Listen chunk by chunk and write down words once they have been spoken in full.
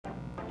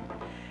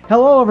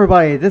Hello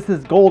everybody, this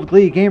is Gold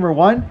Glee Gamer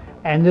 1.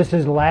 And this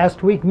is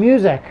Last Week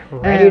Music,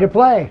 ready to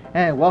play.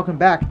 And welcome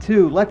back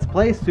to Let's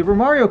Play Super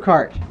Mario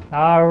Kart.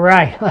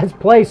 Alright, let's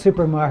play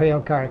Super Mario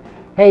Kart.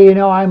 Hey, you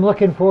know, I'm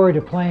looking forward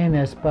to playing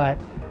this, but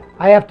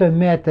I have to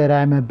admit that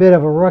I'm a bit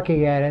of a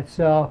rookie at it,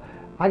 so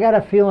I got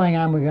a feeling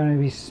I'm going to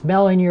be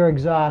smelling your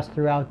exhaust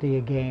throughout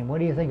the game. What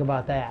do you think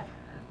about that?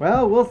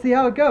 Well, we'll see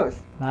how it goes.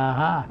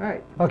 Uh-huh.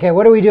 Alright. Okay,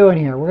 what are we doing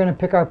here? We're going to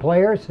pick our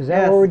players? Is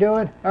that what we're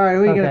doing? Alright,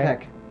 who are you going to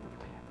pick?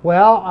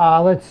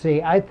 Well, let's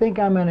see. I think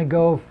I'm going to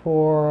go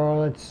for,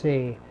 let's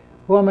see.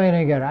 Who am I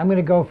going to get? I'm going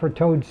to go for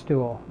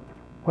Toadstool.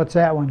 What's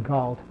that one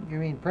called? You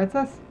mean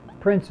Princess?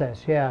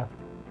 Princess, yeah.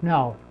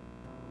 No.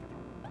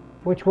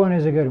 Which one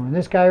is a good one?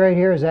 This guy right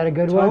here, is that a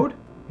good one? Toad?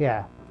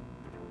 Yeah.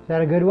 Is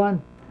that a good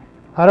one?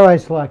 How do I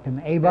select him?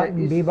 A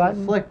button, B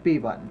button? Select B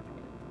button.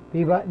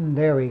 B button,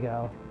 there we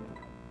go.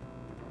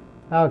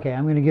 Okay,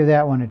 I'm going to give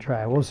that one a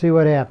try. We'll see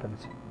what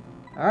happens.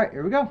 Alright,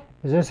 here we go.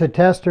 Is this a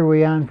test or are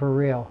we on for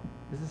real?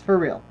 This is for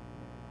real.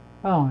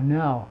 Oh,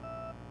 no.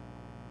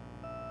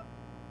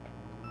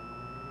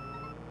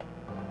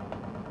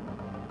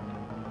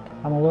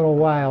 I'm a little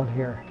wild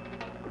here.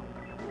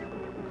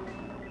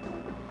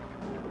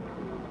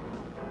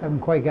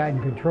 Haven't quite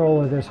gotten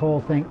control of this whole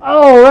thing.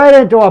 Oh, right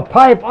into a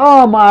pipe.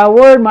 Oh, my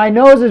word. My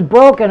nose is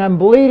broken. I'm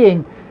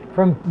bleeding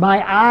from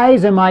my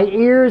eyes and my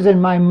ears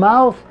and my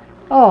mouth.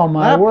 Oh,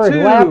 my word.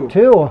 Lap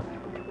 2.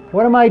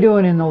 What am I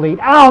doing in the lead?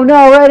 Oh,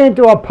 no, right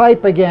into a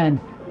pipe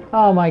again.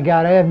 Oh my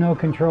God, I have no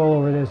control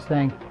over this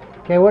thing.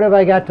 Okay, what have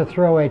I got to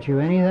throw at you?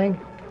 Anything?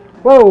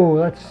 Whoa,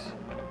 let's...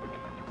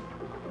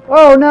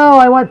 Oh no,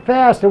 I went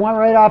fast. I went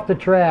right off the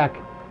track.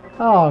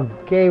 Oh,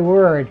 gay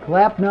word.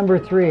 Lap number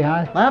 3,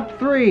 huh? Lap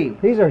 3.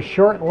 These are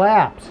short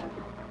laps.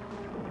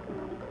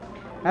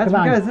 That's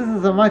because this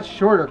is a much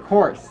shorter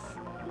course.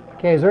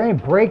 Okay, is there any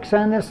brakes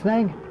on this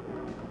thing?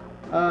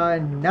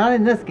 Not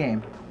in this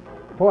game.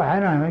 Boy,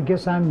 I don't know. I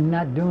guess I'm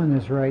not doing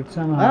this right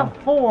somehow. Lap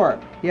 4.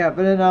 Yeah,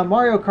 but in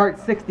Mario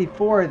Kart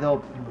 64,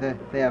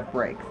 they have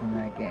brakes in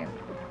that game.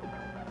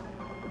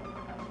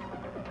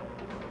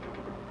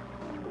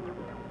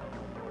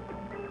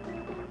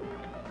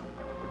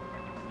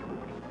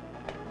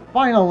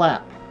 Final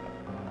lap.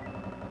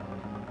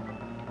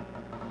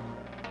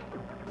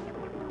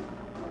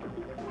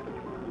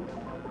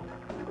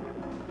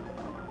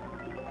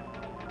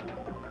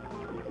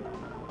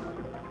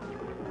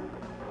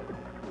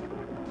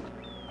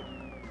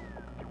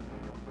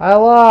 I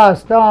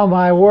lost. Oh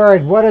my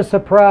word. What a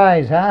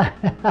surprise, huh?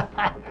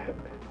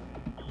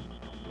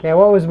 Okay,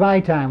 what was my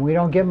time? We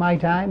don't get my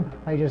time?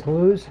 I just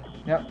lose?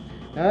 Yep.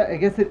 I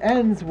guess it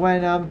ends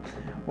when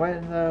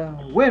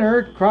the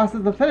winner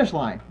crosses the finish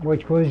line.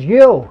 Which was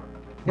you.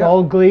 Yep.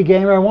 Gold Glee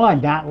Gamer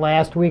 1, not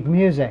Last Week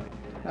Music.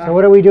 So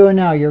what are we doing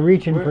now? You're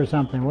reaching for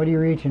something. What are you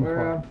reaching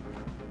for?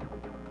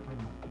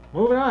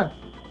 Moving on.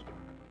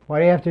 Why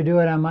do you have to do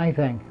it on my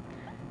thing?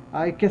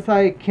 I guess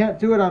I can't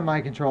do it on my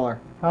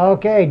controller.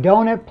 Okay,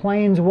 Donut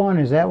Plains 1.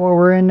 Is that what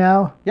we're in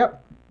now?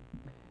 Yep.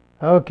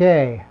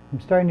 Okay, I'm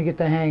starting to get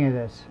the hang of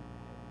this.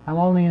 I'm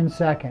only in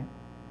second.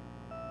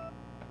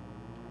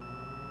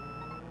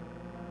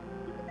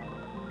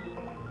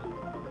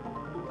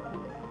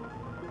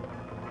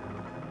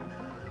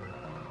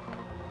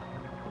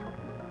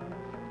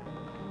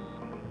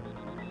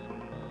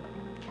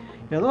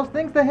 You know, those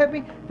things that hit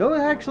me, those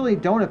actually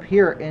don't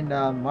appear in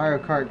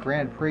Mario Kart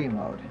Grand Prix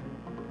mode.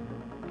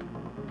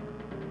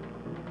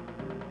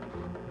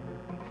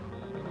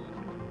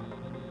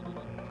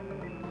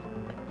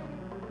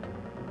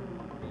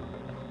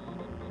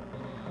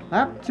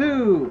 Lap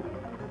 2.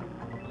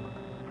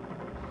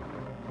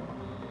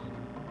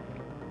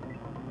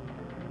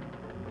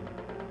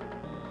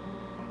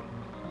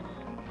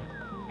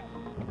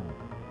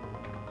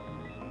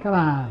 Come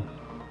on.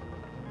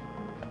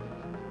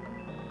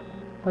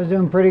 I was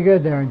doing pretty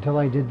good there until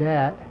I did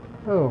that.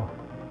 Oh.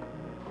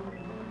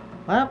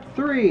 Lap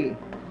 3.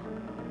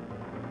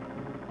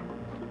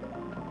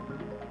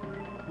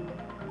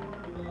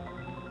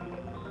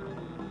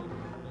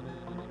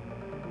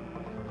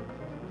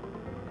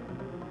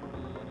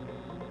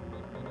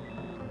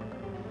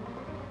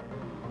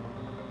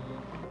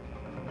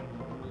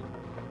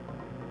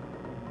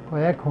 Boy,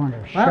 that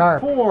corner's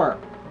sharp. Lap 4.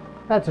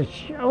 That's a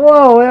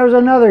whoa, there's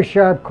another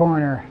sharp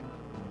corner.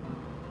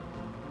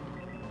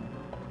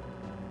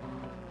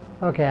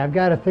 Okay, I've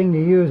got a thing to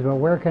use, but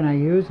where can I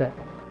use it?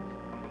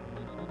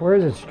 Where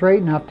is it straight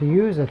enough to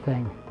use a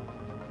thing?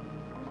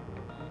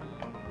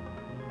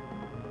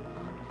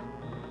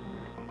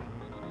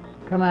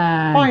 Come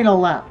on. Final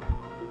lap.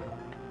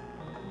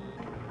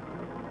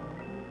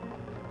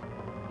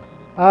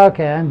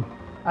 Okay,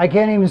 I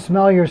can't even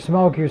smell your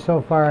smoke. You're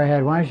so far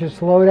ahead. Why don't you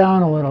slow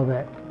down a little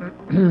bit?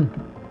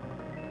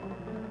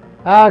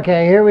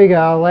 Okay, here we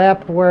go.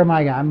 Lap, where am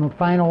I? I'm the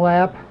final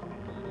lap.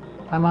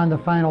 I'm on the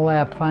final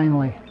lap,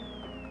 finally.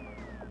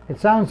 It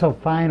sounds so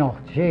final.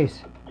 Jeez.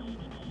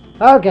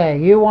 Okay,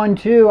 you won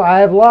 2. I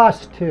have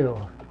lost 2.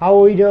 How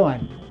are we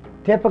doing?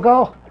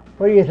 Typical?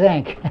 What do you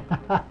think?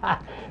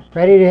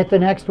 Ready to hit the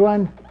next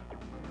one?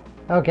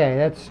 Okay,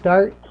 let's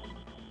start.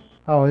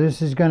 Oh,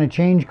 this is going to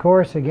change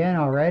course again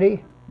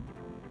already?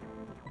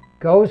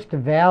 Ghost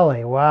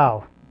Valley,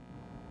 wow.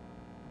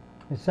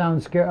 It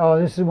sounds scary. Oh,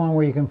 this is one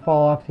where you can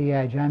fall off the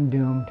edge. I'm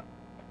doomed.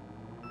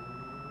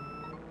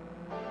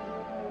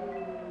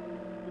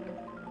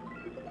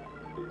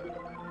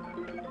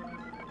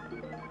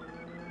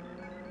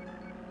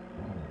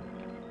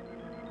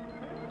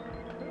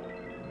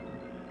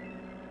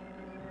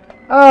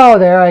 Oh,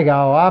 there I go,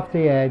 off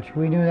the edge.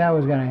 We knew that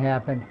was going to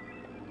happen.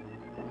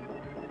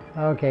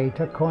 Okay,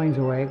 took coins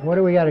away. What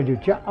do we got to do?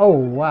 Oh,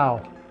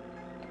 wow.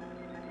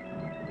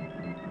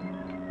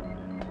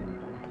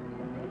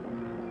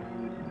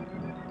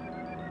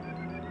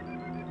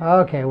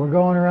 Okay, we're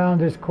going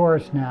around this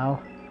course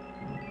now.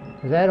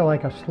 Is that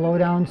like a slow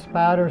down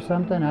spot or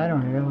something? I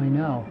don't really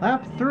know.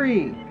 Lap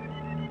 3.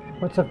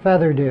 What's a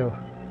feather do?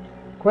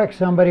 Quick,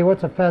 somebody,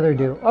 what's a feather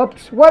do?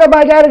 Oops, what have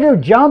I got to do?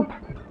 Jump?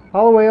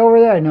 All the way over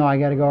there? No, I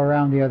got to go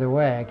around the other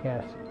way, I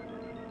guess.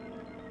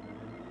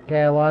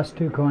 Okay, I lost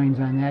 2 coins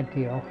on that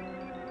deal.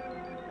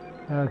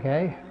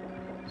 Okay.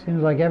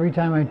 Seems like every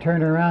time I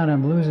turn around,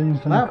 I'm losing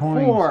some Lap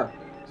coins. 4.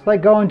 It's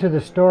like going to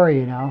the store,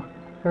 you know.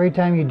 Every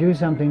time you do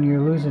something, you're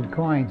losing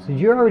coins. Did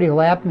you already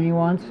lap me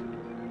once?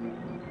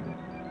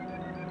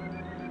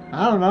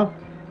 I don't know.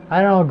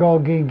 I don't know,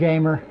 Gold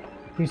Gamer.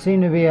 You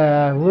seem to be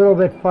a little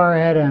bit far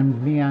ahead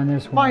of me on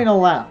this one. Final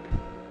lap.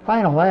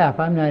 Final lap?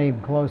 I'm not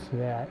even close to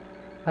that.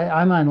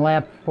 I'm on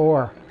lap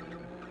 4.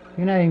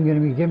 You're not even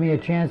going to give me a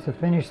chance to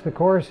finish the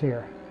course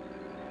here.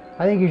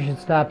 I think you should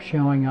stop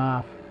showing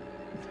off.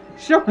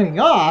 Showing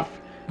off?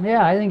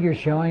 Yeah, I think you're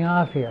showing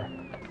off here.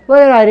 Look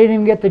at that, I didn't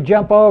even get to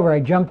jump over. I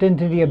jumped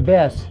into the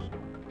abyss.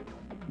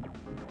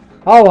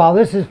 Oh, well,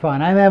 this is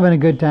fun. I'm having a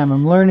good time.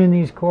 I'm learning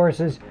these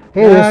courses.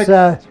 Hey,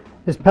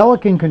 this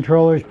Pelican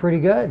controller is pretty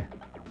good.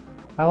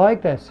 I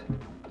like this.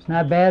 It's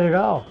not bad at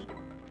all.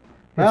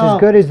 It's as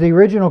good as the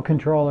original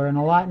controller and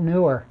a lot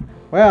newer.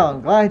 Well,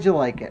 I'm glad you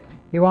like it.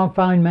 You won't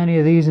find many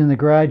of these in the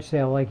garage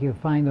sale like you'll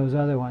find those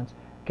other ones.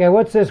 Okay,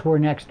 what's this we're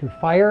next to?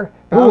 Fire?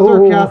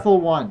 Bowser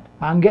Castle 1.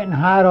 I'm getting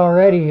hot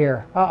already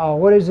here. Uh-oh,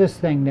 what is this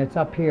thing that's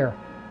up here?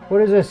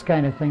 What is this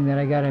kind of thing that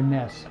I gotta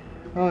miss?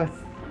 Oh,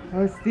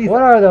 it's these.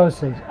 What are those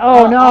things?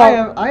 Oh,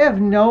 no! I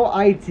have no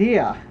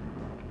idea.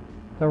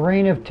 The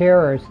Reign of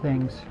Terrors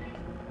things.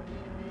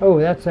 Oh,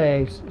 that's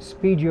a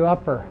speed you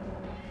upper.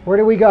 Where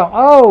do we go?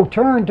 Oh,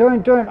 turn.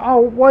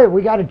 Oh, wait,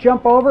 we gotta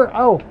jump over?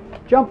 Oh,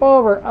 jump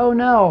over. Oh,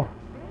 no.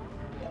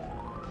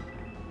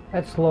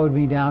 That slowed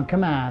me down.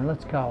 Come on,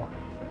 let's go.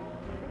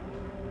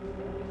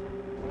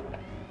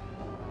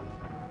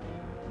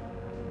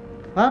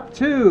 Lap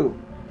 2.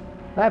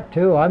 Lap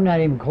 2? I'm not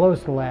even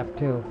close to lap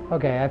 2.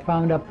 Okay, I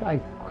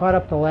caught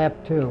up to lap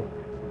 2.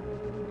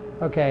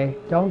 Okay,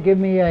 don't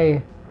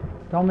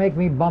make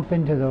me bump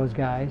into those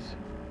guys.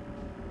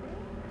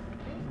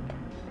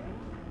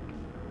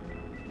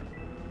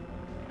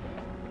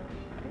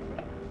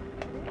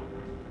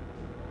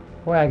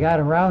 Boy, I got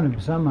around him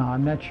somehow.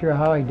 I'm not sure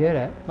how I did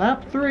it.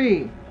 Lap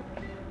 3.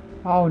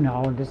 Oh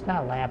no, it's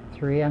not lap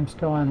 3. I'm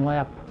still on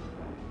lap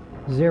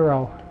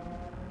 0.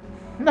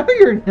 No,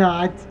 you're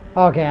not.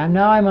 Okay,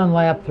 now I'm on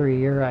lap 3.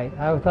 You're right.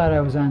 I thought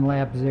I was on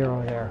lap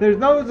 0 there. There's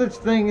no such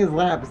thing as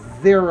lap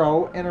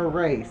 0 in a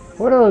race.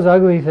 What are those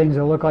ugly things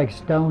that look like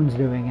stones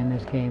doing in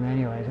this game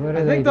anyways? What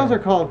are they? I think those are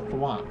called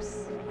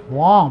thwomps.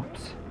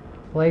 Thwomps.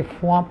 Well, they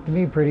thwomped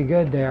me pretty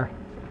good there.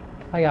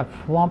 I got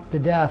thwomped to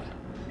death.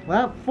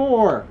 Lap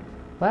 4.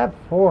 Lap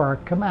 4?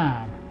 Come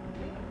on.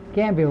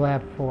 Can't be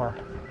lap 4.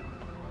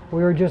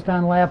 We were just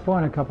on lap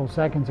 1 a couple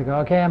seconds ago.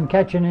 Okay, I'm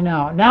catching you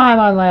now. Now I'm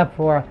on lap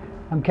 4.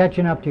 I'm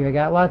catching up to you. I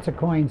got lots of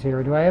coins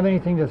here. Do I have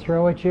anything to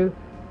throw at you?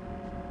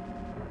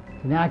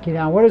 To knock you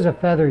down. What does a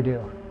feather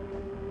do?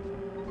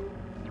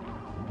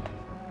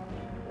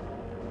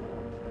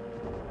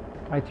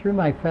 I threw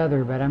my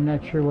feather, but I'm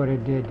not sure what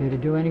it did. Did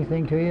it do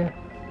anything to you?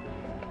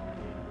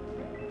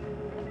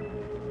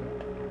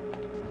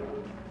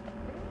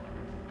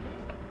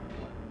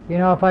 You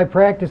know, if I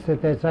practiced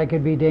at this, I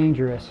could be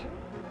dangerous.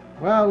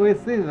 Well, we'll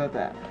see about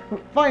that.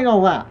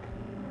 Final lap.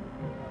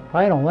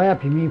 Final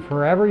lap? You mean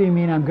forever? You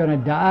mean I'm going to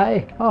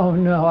die? Oh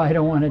no, I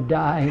don't want to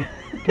die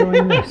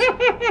doing this.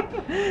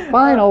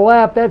 Final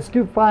lap? That's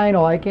too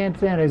final. I can't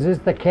stand it. Is this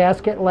the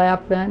casket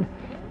lap then?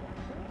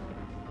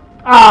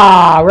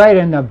 Ah, right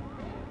in the...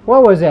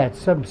 What was that?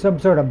 Some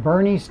sort of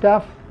Bernie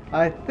stuff?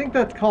 I think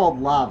that's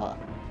called lava.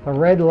 The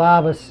red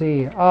lava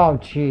sea. Oh,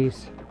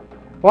 jeez.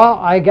 Well,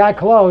 I got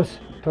close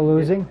to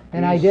losing,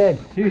 and I did.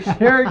 You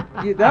sure?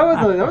 That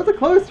was a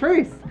close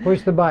race.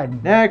 Push the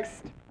button.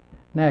 Next.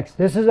 Next.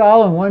 This is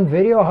all in one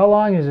video? How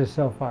long is this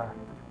so far?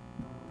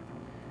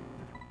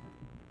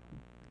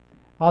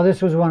 Oh,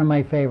 this was one of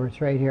my favorites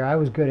right here. I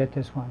was good at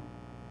this one.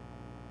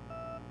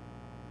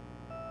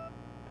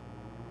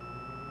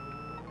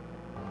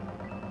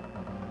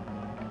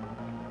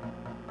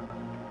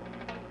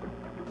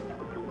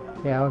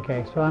 Yeah,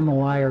 okay, so I'm a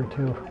liar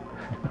too.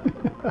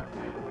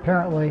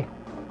 Apparently.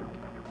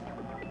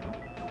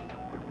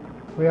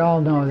 We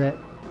all know that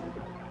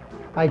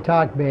I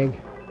talk big.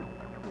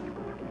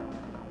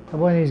 I'm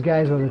one of these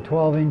guys with a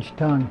 12-inch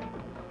tongue.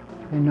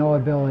 and no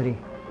ability.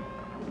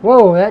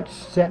 Whoa, that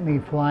set me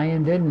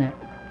flying, didn't it?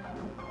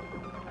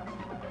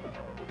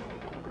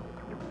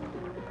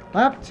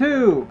 Lap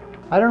 2.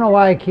 I don't know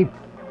why I keep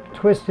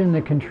twisting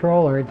the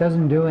controller. It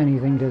doesn't do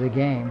anything to the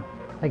game.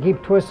 I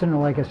keep twisting it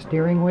like a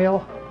steering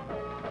wheel.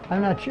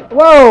 I'm not sure.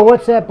 Whoa,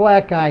 what's that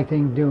black guy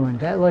thing doing?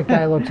 That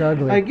guy looks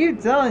ugly. I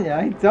keep telling you,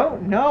 I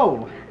don't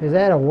know. Is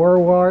that a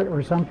warwart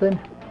or something?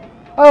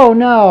 Oh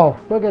no,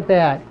 look at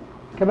that.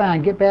 Come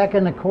on, get back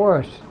in the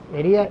course,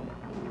 idiot.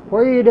 What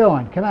are you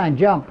doing? Come on,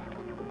 jump.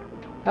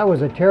 That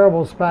was a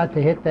terrible spot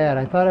to hit that.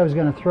 I thought I was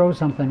going to throw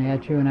something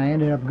at you, and I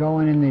ended up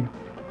going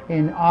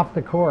off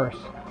the course.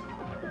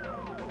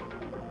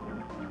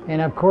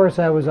 And of course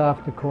I was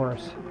off the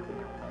course.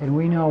 And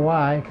we know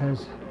why,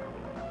 because...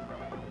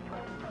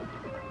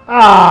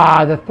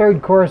 the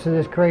third course of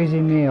this crazy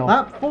meal.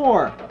 Lap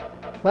 4.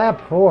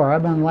 Lap 4,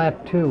 I'm on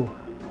lap 2.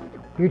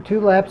 You're 2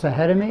 laps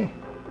ahead of me?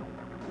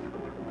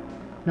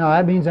 No,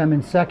 that means I'm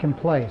in second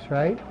place,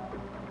 right?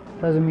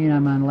 Doesn't mean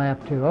I'm on lap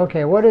 2.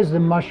 Okay, what does the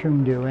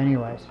mushroom do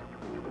anyways?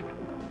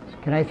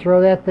 Can I throw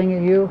that thing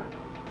at you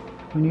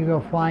when you go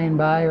flying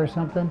by or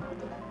something?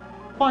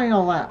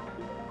 Final lap.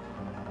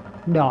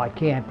 No, it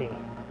can't be.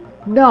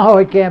 No,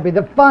 it can't be.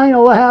 The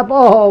final lap.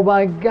 Oh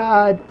my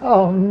God.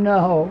 Oh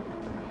no.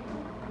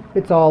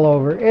 It's all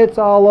over. It's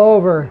all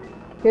over.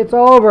 It's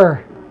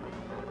over.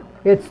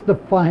 It's the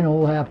final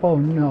lap. Oh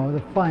no,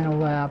 the final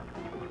lap.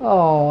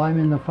 Oh, I'm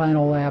in the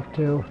final lap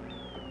too.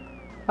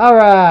 All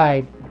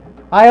right.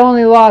 I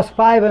only lost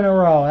 5 in a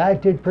row.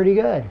 That did pretty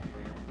good.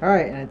 All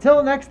right, and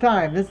until next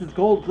time, this is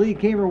Gold Glee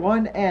Gamer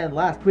 1 and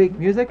Last Week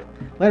Music.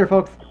 Later,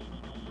 folks.